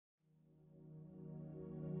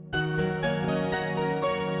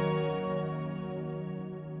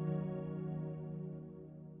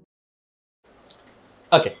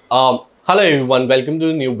Okay. Hello everyone. Welcome to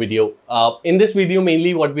a new video. In this video,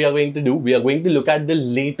 mainly what we are going to do, we are going to look at the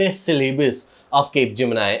latest syllabus of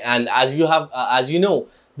Capgemini. And as you know,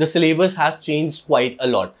 the syllabus has changed quite a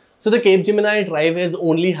lot. So the Capgemini drive is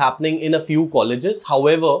only happening in a few colleges.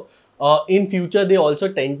 However, in future, they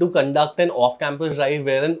also tend to conduct an off-campus drive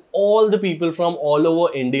wherein all the people from all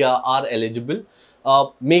over India are eligible.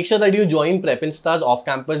 Make sure that you join Prep Insta's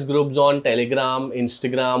off-campus groups on Telegram,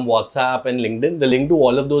 Instagram, WhatsApp and LinkedIn. The link to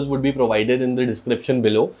all of those would be provided in the description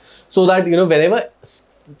below so that, whenever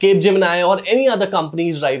Capgemini or any other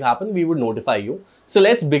company's drive happen, we would notify you. So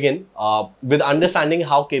let's begin with understanding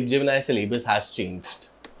how Capgemini syllabus has changed.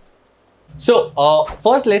 So,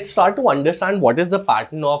 first let's start to understand what is the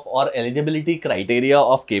pattern of or eligibility criteria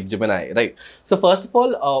of Capgemini, right? So, first of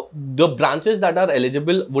all, the branches that are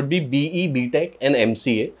eligible would be BE, BTech and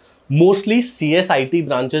MCA. Mostly CSIT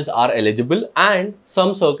branches are eligible and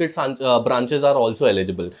some circuit branches are also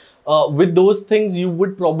eligible. With those things, you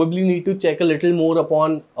would probably need to check a little more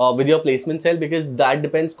upon with your placement cell because that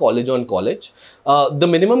depends college on college. The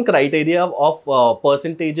minimum criteria of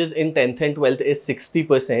percentages in 10th and 12th is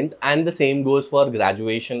 60% and the same goes for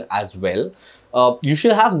graduation as well. You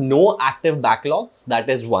should have no active backlogs, that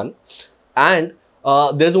is one. And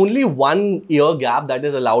there's only 1 year gap that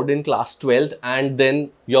is allowed in class 12th and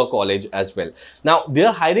then your college as well. Now, they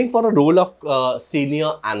are hiring for a role of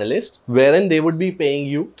senior analyst wherein they would be paying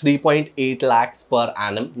you 3.8 lakhs per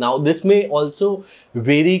annum. Now, this may also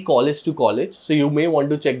vary college to college. So, you may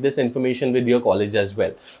want to check this information with your college as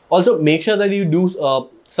well. Also, make sure that you do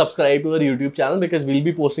subscribe to our YouTube channel because we'll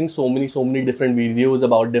be posting so many different videos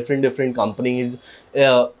about different companies,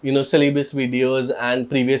 syllabus videos and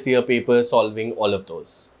previous year papers solving all of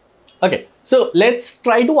those. Okay, so let's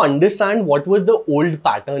try to understand what was the old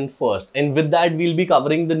pattern first, and with that we'll be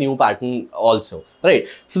covering the new pattern also, right?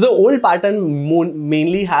 So the old pattern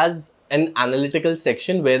mainly has an analytical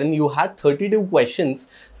section wherein you had 32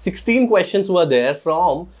 questions, 16 questions were there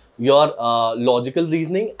from your logical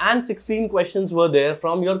reasoning and 16 questions were there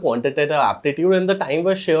from your quantitative aptitude, and the time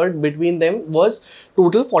was shared between them was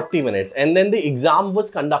total 40 minutes, and then the exam was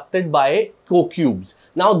conducted by CoCubes.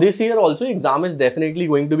 Now this year also exam is definitely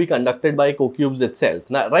going to be conducted by CoCubes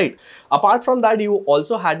itself, right? Apart from that, you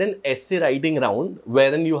also had an essay writing round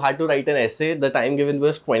wherein you had to write an essay. The time given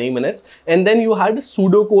was 20 minutes, and then you had a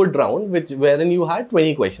pseudocode round wherein you had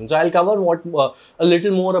 20 questions. So I'll cover a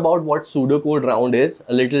little more about what pseudocode round is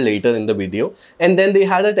a little later in the video. And then they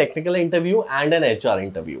had a technical interview and an HR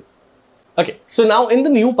interview. Okay, so now in the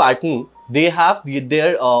new pattern, they have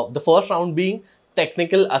the first round being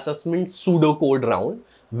technical assessment pseudocode round,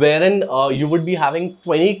 wherein you would be having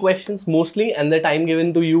 20 questions mostly and the time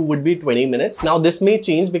given to you would be 20 minutes. Now this may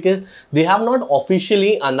change because they have not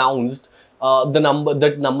officially announced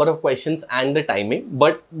the number of questions and the timing,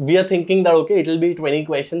 but we are thinking that okay, it will be 20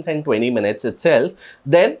 questions and 20 minutes itself.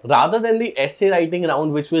 Then rather than the essay writing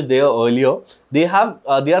round which was there earlier, they are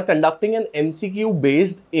conducting an MCQ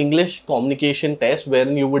based English communication test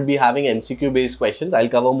wherein you would be having MCQ based questions. I'll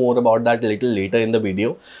cover more about that a little later in the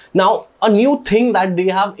video. Now, a new thing that they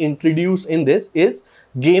have introduced in this is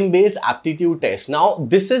game based aptitude test. Now,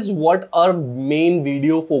 this is what our main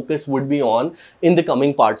video focus would be on in the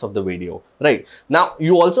coming parts of the video. Right. Now,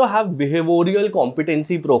 you also have behavioral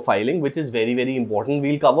competency profiling, which is very important.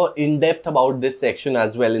 We'll cover in depth about this section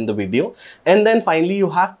as well in the video. And then finally, you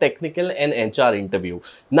have technical and HR interview.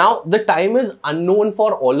 Now, the time is unknown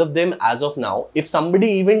for all of them as of now. If somebody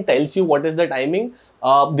even tells you what is the timing,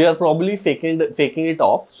 they are probably faking it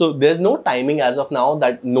off. So there's no timing as of now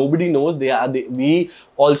that nobody knows. We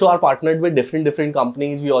also are partnered with different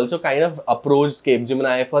companies. We also kind of approached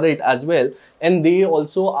Capgemini for it as well. And they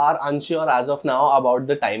also are unsure as of now about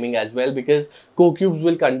the timing as well because CoCubes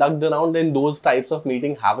will conduct the round and those types of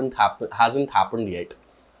meeting hasn't happened yet.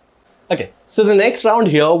 Okay, so the next round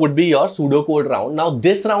here would be your pseudocode round. Now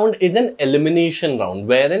this round is an elimination round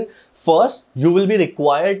wherein first you will be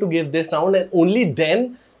required to give this round and only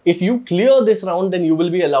then if you clear this round, then you will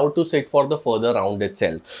be allowed to sit for the further round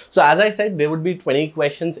itself. So as I said, there would be 20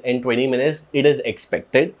 questions in 20 minutes. It is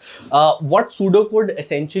expected. What pseudocode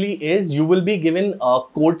essentially is, you will be given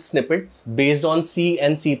code snippets based on C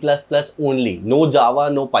and C++ only. No Java,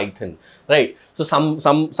 no Python, right? So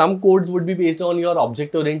some codes would be based on your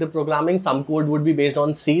object-oriented programming. Some code would be based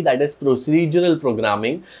on C, that is procedural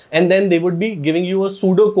programming. And then they would be giving you a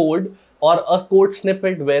pseudocode or a code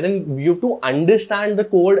snippet wherein you have to understand the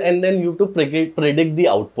code and then you have to predict the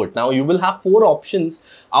output. Now you will have 4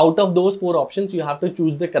 options. Out of those 4 options, you have to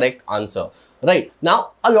choose the correct answer, right?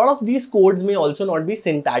 Now, a lot of these codes may also not be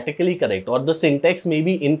syntactically correct or the syntax may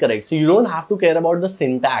be incorrect. So you don't have to care about the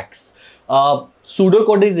syntax.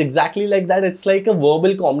 Pseudocode is exactly like that. It's like a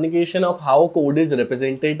verbal communication of how code is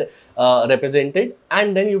represented,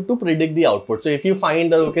 and then you have to predict the output. So if you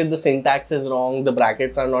find that okay, the syntax is wrong, the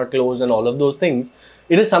brackets are not closed, and all of those things,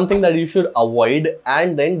 it is something that you should avoid,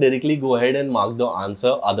 and then directly go ahead and mark the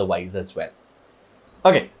answer otherwise as well.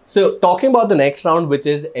 Okay, so talking about the next round, which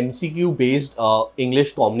is MCQ based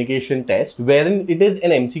English communication test, wherein it is an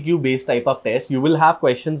MCQ based type of test. You will have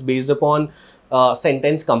questions based upon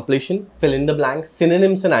sentence completion, fill in the blanks,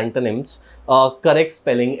 synonyms and antonyms, correct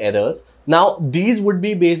spelling errors. Now, these would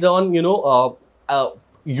be based on,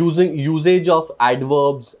 using usage of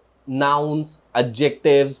adverbs, nouns,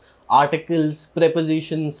 adjectives, articles,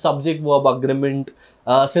 prepositions, subject verb agreement,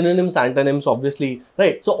 synonyms, antonyms, obviously,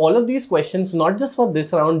 right? So all of these questions, not just for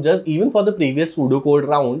this round, just even for the previous pseudocode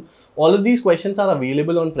round, all of these questions are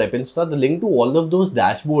available on Prep Insta. The link to all of those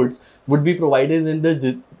dashboards would be provided in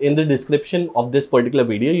the description of this particular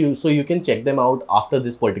video, so you can check them out after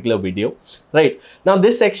this particular video, right? Now,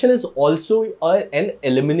 this section is also an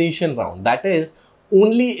elimination round. That is,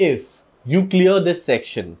 only if you clear this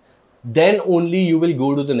section, then only you will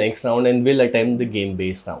go to the next round and will attempt the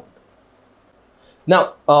game-based round.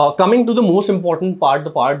 Now, coming to the most important part, the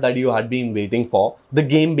part that you had been waiting for, the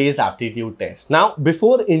game-based aptitude test. Now,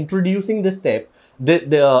 before introducing this step,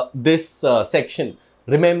 this section,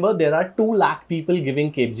 remember there are 2 lakh people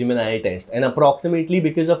giving Capgemini test, and approximately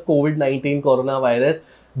because of COVID-19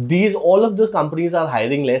 coronavirus, all of those companies are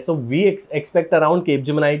hiring less. So we expect around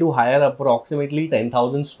Capgemini to hire approximately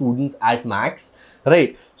 10,000 students at max,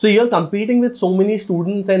 right? So you're competing with so many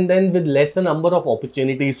students and then with lesser number of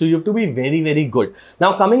opportunities. So you have to be very, very good.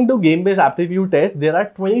 Now, coming to game-based aptitude test, there are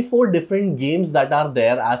 24 different games that are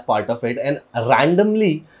there as part of it, and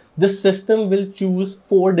randomly the system will choose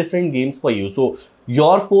 4 different games for you. So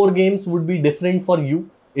your 4 games would be different for you.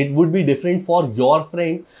 It would be different for your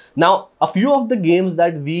friend. Now, a few of the games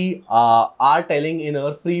that we are telling in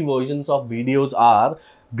our free versions of videos are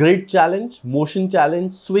grid challenge, motion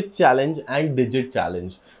challenge, switch challenge, and digit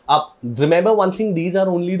challenge. Remember one thing, these are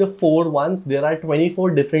only the 4 ones. There are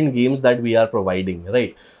 24 different games that we are providing,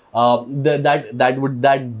 right? That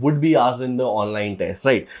would be asked in the online test,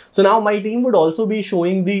 right? So now my team would also be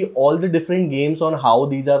showing all the different games on how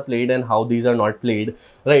these are played and how these are not played,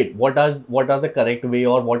 right? What are the correct way,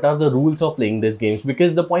 or what are the rules of playing these games?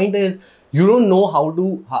 Because the point is, you don't know how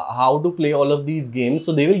to play all of these games,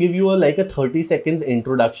 so they will give you like a 30 seconds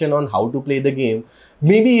introduction on how to play the game.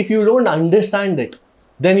 Maybe if you don't understand it,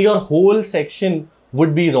 then your whole section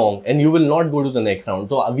would be wrong and you will not go to the next round.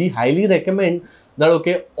 So we highly recommend that,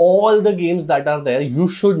 okay, all the games that are there, you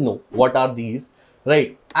should know what are these,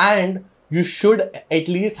 right? And you should at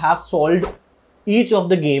least have solved each of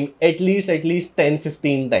the game at least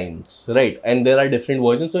 10-15 times, right? And there are different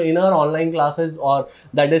versions. So in our online classes, or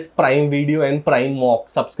that is Prime Video and Prime Mock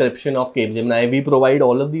subscription of Capgemini, we provide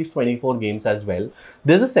all of these 24 games as well.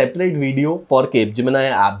 There's a separate video for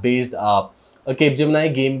Capgemini app-based a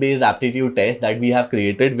Capgemini game-based aptitude test that we have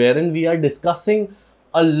created, wherein we are discussing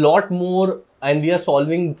a lot more and we are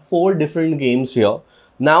solving 4 different games here.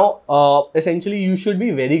 Now, essentially, you should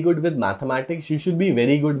be very good with mathematics. You should be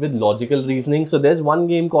very good with logical reasoning. So there's one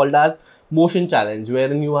game called as motion challenge,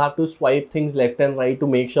 wherein you have to swipe things left and right to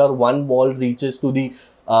make sure one ball reaches to the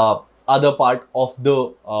other part of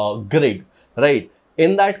the grid, right?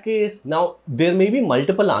 In that case, now there may be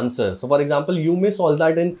multiple answers. So for example, you may solve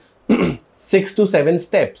that in 6 to 7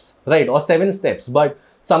 steps, right? Or 7 steps, but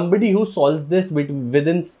somebody who solves this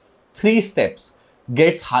within 3 steps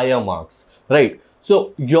gets higher marks, right?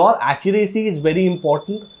 So your accuracy is very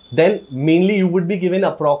important. Then mainly you would be given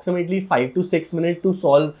approximately 5 to 6 minutes to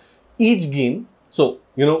solve each game. So,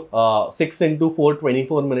 6 into 4,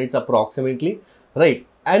 24 minutes approximately, right?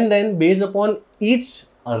 And then based upon each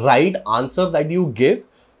right answer that you give,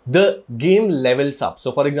 the game levels up.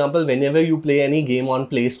 So for example, whenever you play any game on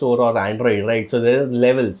Play Store or Android, right? So there's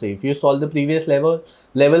levels. So if you solve the previous level,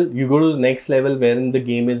 you go to the next level wherein the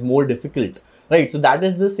game is more difficult, right? So that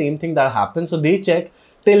is the same thing that happens. So they check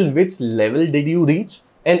till which level did you reach,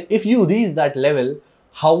 and if you reach that level,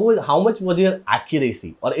 how much was your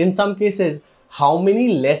accuracy, or in some cases, how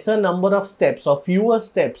many lesser number of steps or fewer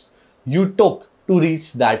steps you took to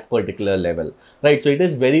reach that particular level, right? So it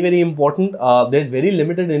is very, very important. There's very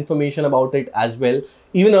limited information about it as well.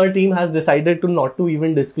 Even our team has decided to not to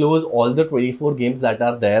even disclose all the 24 games that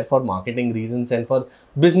are there for marketing reasons and for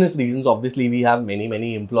business reasons. Obviously, we have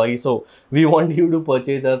many employees, so we want you to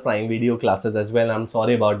purchase our Prime Video classes as well. I'm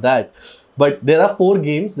sorry about that. But there are 4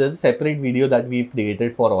 games. There's a separate video that we've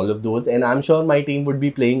created for all of those. And I'm sure my team would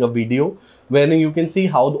be playing a video wherein you can see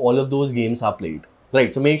how all of those games are played.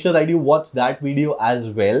 Right, so make sure that you watch that video as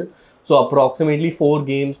well, So approximately 4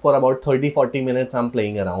 games for about 30-40 minutes I'm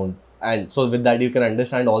playing around. And so with that, you can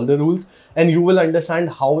understand all the rules and you will understand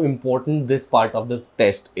how important this part of this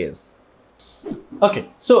test is. Okay,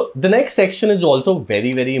 so the next section is also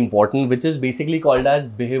very important, which is basically called as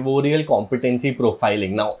behavioral competency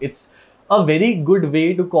profiling. Now, it's a very good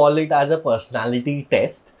way to call it as a personality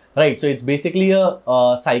test, right? So it's basically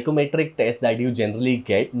a psychometric test that you generally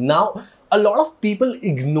get. Now, a lot of people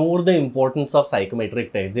ignore the importance of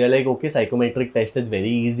psychometric test. They're like, okay, psychometric test is very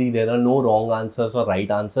easy. There are no wrong answers or right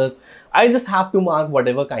answers. I just have to mark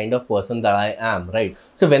whatever kind of person that I am, right?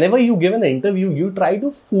 So whenever you give an interview, you try to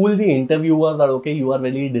fool the interviewer that, okay, you are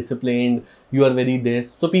very disciplined, you are very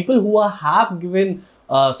this. So people who have given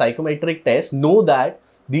psychometric test know that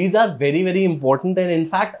these are very important, and in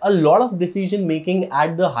fact, a lot of decision making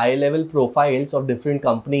at the high level profiles of different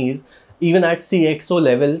companies, even at CXO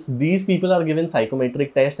levels, these people are given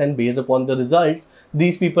psychometric test, and based upon the results,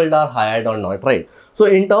 these people are hired or not, right? So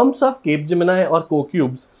in terms of Capgemini or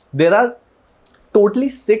CoCubes, there are totally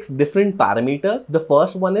 6 different parameters. The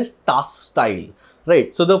first one is task style,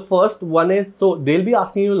 right? So the first one is, so they'll be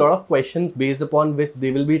asking you a lot of questions based upon which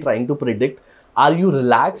they will be trying to predict, are you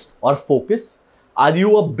relaxed or focused? Are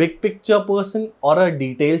you a big picture person or a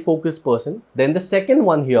detail focused person? Then the second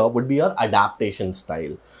one here would be your adaptation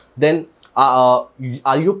style. Then are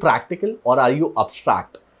you practical or are you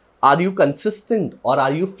abstract? Are you consistent or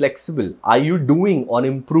are you flexible? Are you doing or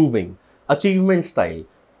improving? Achievement style.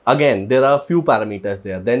 Again, there are a few parameters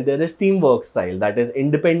there. Then there is teamwork style, that is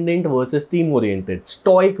independent versus team oriented,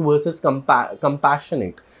 stoic versus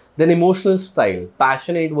compassionate. Then emotional style,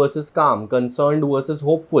 passionate versus calm, concerned versus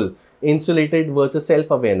hopeful, insulated versus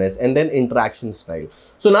self-awareness, and then interaction style.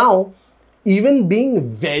 So now, even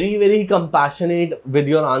being very compassionate with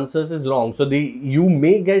your answers is wrong. So you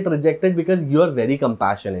may get rejected because you are very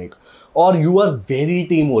compassionate or you are very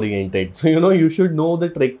team oriented. So you should know the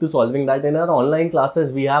trick to solving that. In our online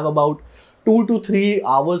classes, we have about 2 to 3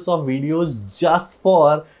 hours of videos just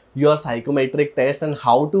for your psychometric test and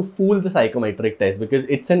how to fool the psychometric test, because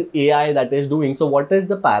it's an AI that is doing. So what is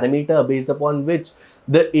the parameter based upon which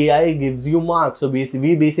the AI gives you marks? So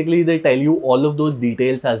basically they tell you all of those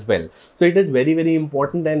details as well. So it is very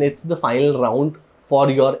important, and it's the final round for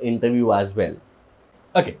your interview as well.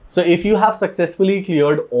 Okay, so if you have successfully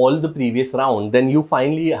cleared all the previous round, then you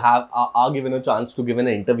finally are given a chance to give an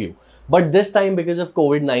interview. But this time, because of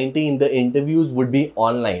COVID-19, the interviews would be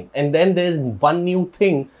online. And then there's one new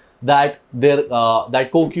thing that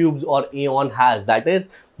that CoCubes or Aeon has, that is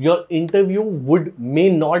your interview may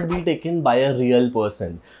not be taken by a real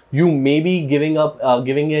person. You may be giving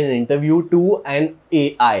an interview to an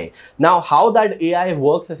AI. Now, how that AI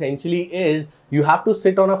works essentially is, you have to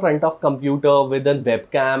sit on a front of computer with a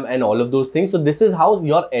webcam and all of those things. So this is how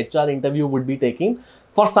your HR interview would be taking.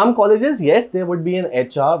 For some colleges, yes, there would be an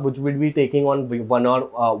HR which would be taking on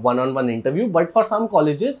one-on-one interview. But for some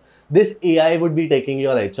colleges, this AI would be taking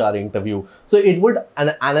your HR interview. So it would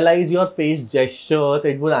analyze your face gestures.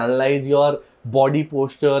 It would analyze your body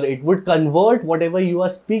posture. It would convert whatever you are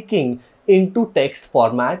speaking into text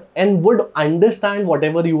format and would understand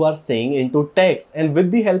whatever you are saying into text. And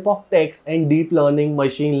with the help of text and deep learning,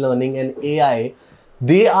 machine learning and AI,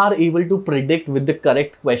 they are able to predict with the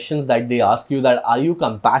correct questions that they ask you, that are you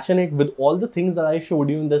compassionate with all the things that I showed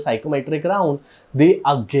you in the psychometric round. They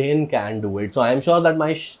again can do it. So I am sure that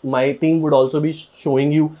my team would also be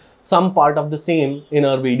showing you some part of the same in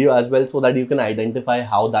our video as well, so that you can identify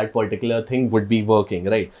how that particular thing would be working,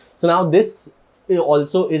 right? So now this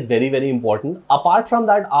also is very important. Apart from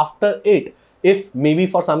that, after it, if maybe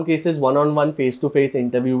for some cases one-on-one face-to-face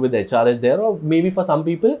interview with HR is there, or maybe for some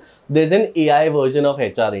people there's an AI version of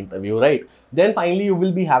HR interview, right? Then finally you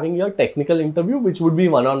will be having your technical interview, which would be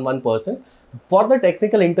one-on-one person. For the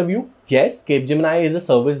technical interview, yes, Capgemini is a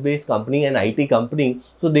service-based company, an IT company,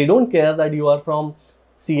 so they don't care that you are from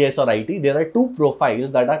CS or IT. There are 2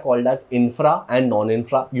 profiles that are called as infra and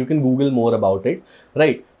non-infra. You can Google more about it,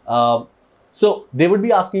 right? So they would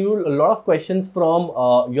be asking you a lot of questions from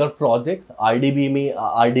your projects,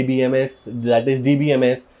 RDBMS, that is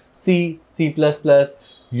DBMS, C, C++.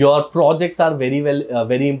 Your projects are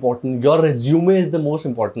very important. Your resume is the most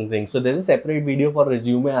important thing. So there's a separate video for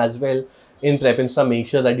resume as well in Prep Insta. Make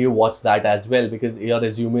sure that you watch that as well, because your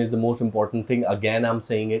resume is the most important thing. Again, I'm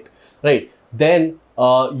saying it, right? Then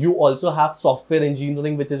you also have software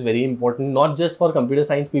engineering, which is very important, not just for computer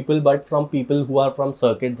science people, but from people who are from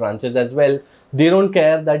circuit branches as well. They don't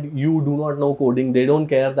care that you do not know coding. They don't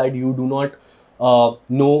care that you do not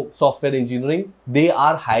know software engineering, they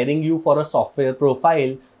are hiring you for a software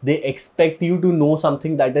profile. They expect you to know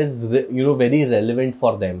something that is, very relevant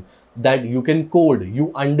for them, that you can code,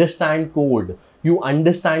 you understand code, you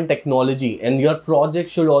understand technology, and your project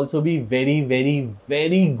should also be very, very,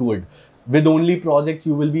 very good. With only projects,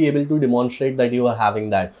 you will be able to demonstrate that you are having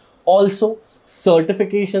that. Also,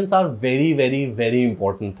 certifications are very, very, very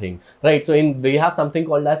important thing, right? So we have something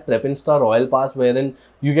called as Prep Insta Royal Pass, wherein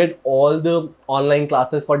you get all the online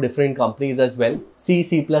classes for different companies as well. C,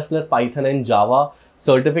 C++, Python and Java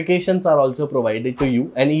certifications are also provided to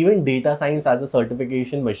you, and even data science as a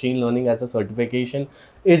certification, machine learning as a certification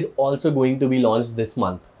is also going to be launched this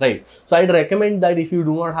month, right? So I'd recommend that if you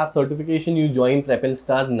do not have certification, you join Prep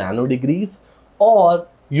Insta's Nano Degrees, or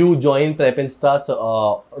you join Prep Insta's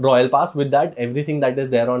Royal Pass. With that, everything that is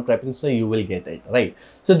there on Prep Insta, you will get it, right?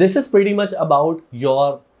 So this is pretty much about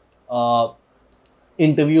your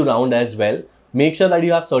interview round as well. Make sure that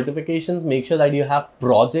you have certifications, make sure that you have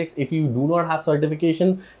projects. If you do not have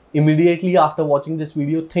certification, immediately after watching this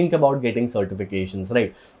video, think about getting certifications,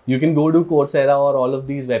 right? You can go to Coursera or all of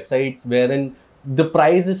these websites wherein the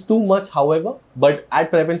price is too much, however, but at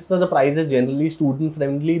Prep Insta, the price is generally student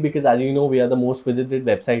friendly, because as you know, we are the most visited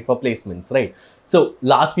website for placements, right? So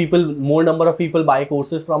more number of people buy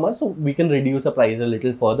courses from us, so we can reduce the price a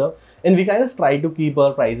little further, and we kind of try to keep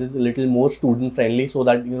our prices a little more student friendly so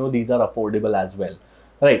that, these are affordable as well,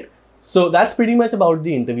 right? So that's pretty much about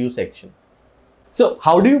the interview section. So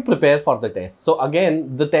how do you prepare for the test? So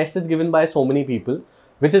again, the test is given by so many people,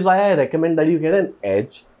 which is why I recommend that you get an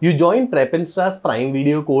edge. You join Prep Insta's Prime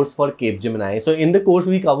Video course for Capgemini. So in the course,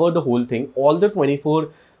 we cover the whole thing, all the 24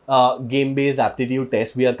 game-based aptitude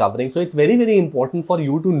tests we are covering. So it's very, very important for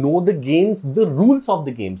you to know the games, the rules of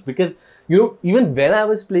the games, because, even when I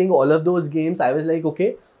was playing all of those games, I was like,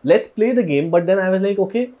 okay, let's play the game. But then I was like,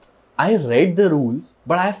 okay, I read the rules,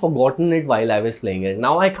 but I've forgotten it while I was playing it.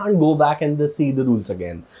 Now I can't go back and just see the rules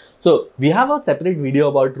again. So we have a separate video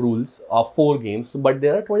about rules of 4 games, but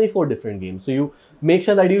there are 24 different games. So you make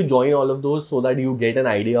sure that you join all of those so that you get an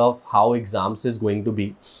idea of how exams is going to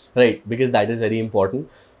be, right? Because that is very important.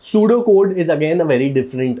 Pseudocode is again a very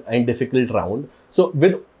different and difficult round. So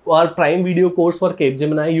with our Prime Video course for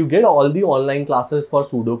Capgemini, you get all the online classes for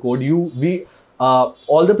pseudocode.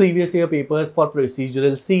 All the previous year papers for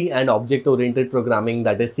procedural C and object-oriented programming,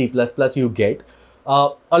 that is C++, you get.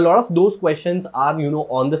 A lot of those questions are,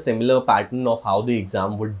 on the similar pattern of how the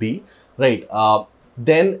exam would be, right?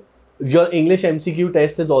 Then your English MCQ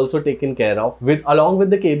test is also taken care of. Along with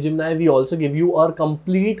the Capgemini, we also give you our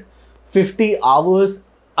complete 50 hours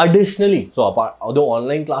additionally. So apart the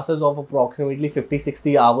online classes of approximately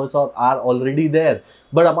 50-60 hours are already there,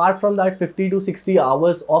 but apart from that, 50 to 60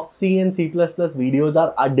 hours of C and C++ videos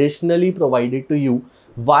are additionally provided to you.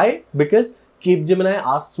 Why? Because Capgemini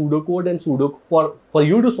asks pseudocode, and for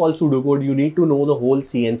you to solve pseudocode, you need to know the whole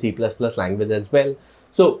C and C++ language as well.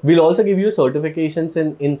 So we'll also give you certifications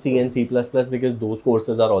in C and C++ because those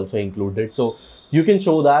courses are also included. So you can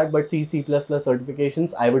show that, but C++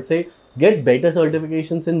 certifications, I would say get better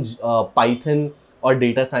certifications in Python or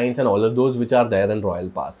data science and all of those which are there in Royal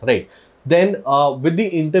Pass, right? Then with the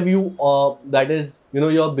interview, that is,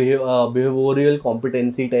 your behavioral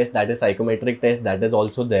competency test, that is psychometric test, that is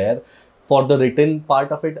also there for the written part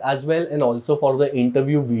of it as well, and also for the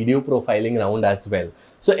interview video profiling round as well.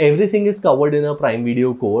 So everything is covered in a Prime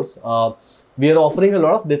Video course. We are offering a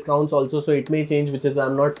lot of discounts also, so it may change, which is why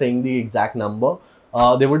I'm not saying the exact number.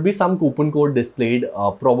 There would be some coupon code displayed.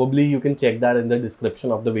 Probably you can check that in the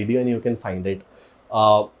description of the video and you can find it.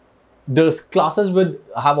 The classes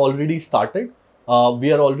have already started.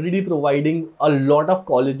 We are already providing a lot of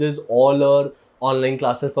colleges all our online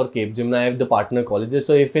classes for Capgemini, the partner colleges.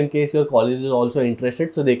 So if in case your college is also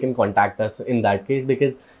interested, so they can contact us in that case,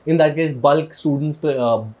 because in that case bulk students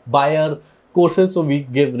buy our courses, so we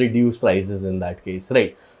give reduced prices in that case,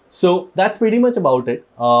 right? So that's pretty much about it.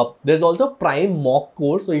 There's also Prime mock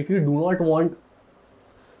course. So if you do not want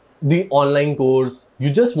the online course, you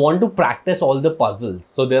just want to practice all the puzzles.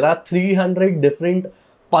 So there are 300 different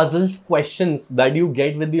puzzles questions that you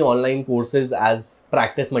get with the online courses as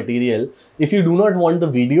practice material. If you do not want the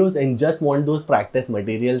videos and just want those practice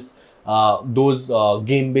materials, those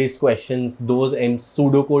game-based questions, those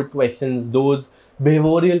pseudocode questions, those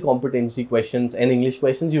behavioral competency questions and English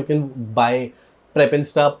questions, you can buy Prep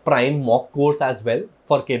Insta Prime mock course as well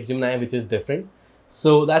for Capgemini, which is different.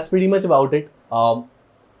 So that's pretty much about it.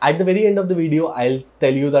 At the very end of the video, I'll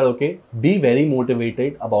tell you that, okay, be very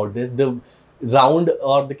motivated about this. round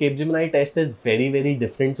or the Capgemini test is very, very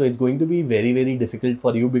different. So it's going to be very, very difficult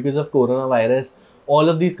for you because of coronavirus. All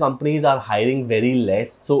of these companies are hiring very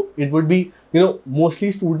less. So it would be,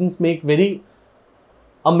 mostly students make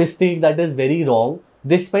a mistake that is very wrong.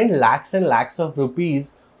 They spend lakhs and lakhs of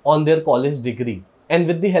rupees on their college degree. And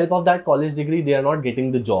with the help of that college degree, they are not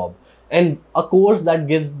getting the job. And a course that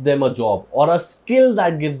gives them a job or a skill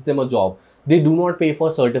that gives them a job, they do not pay for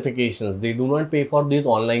certifications. They do not pay for these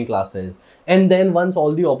online classes. And then once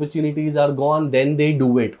all the opportunities are gone, then they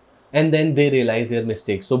do it. And then they realize their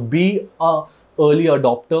mistakes. So be a early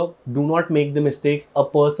adopter. Do not make the mistakes. A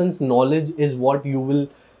person's knowledge is what you will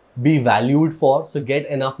be valued for. So get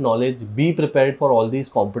enough knowledge, be prepared for all these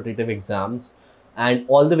competitive exams, and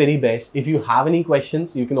all the very best. If you have any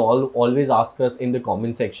questions, you can always ask us in the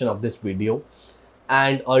comment section of this video,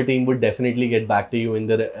 and our team would definitely get back to you in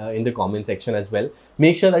the comment section as well.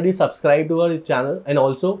 Make sure that you subscribe to our channel, and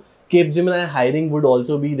also Capgemini hiring would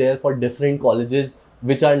also be there for different colleges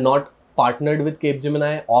which are not partnered with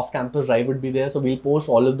Capgemini. Off-campus drive would be there, so we'll post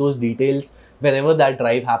all of those details whenever that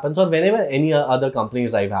drive happens or whenever any other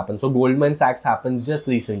company's drive happens. So Goldman Sachs happened just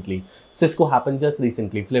recently, Cisco happened just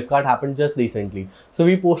recently, Flipkart happened just recently. So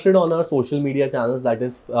we posted on our social media channels, that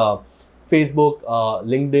is Facebook,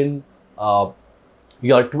 LinkedIn,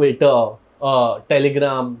 your Twitter,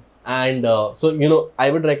 Telegram, and so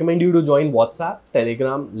I would recommend you to join WhatsApp,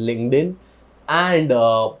 Telegram, LinkedIn, and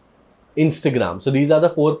Instagram. So these are the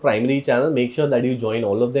 4 primary channels. Make sure that you join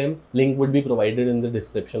all of them. Link would be provided in the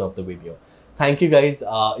description of the video. Thank you guys.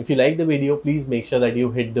 If you like the video, please make sure that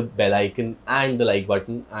you hit the bell icon and the like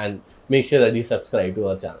button, and make sure that you subscribe to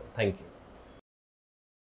our channel. Thank you.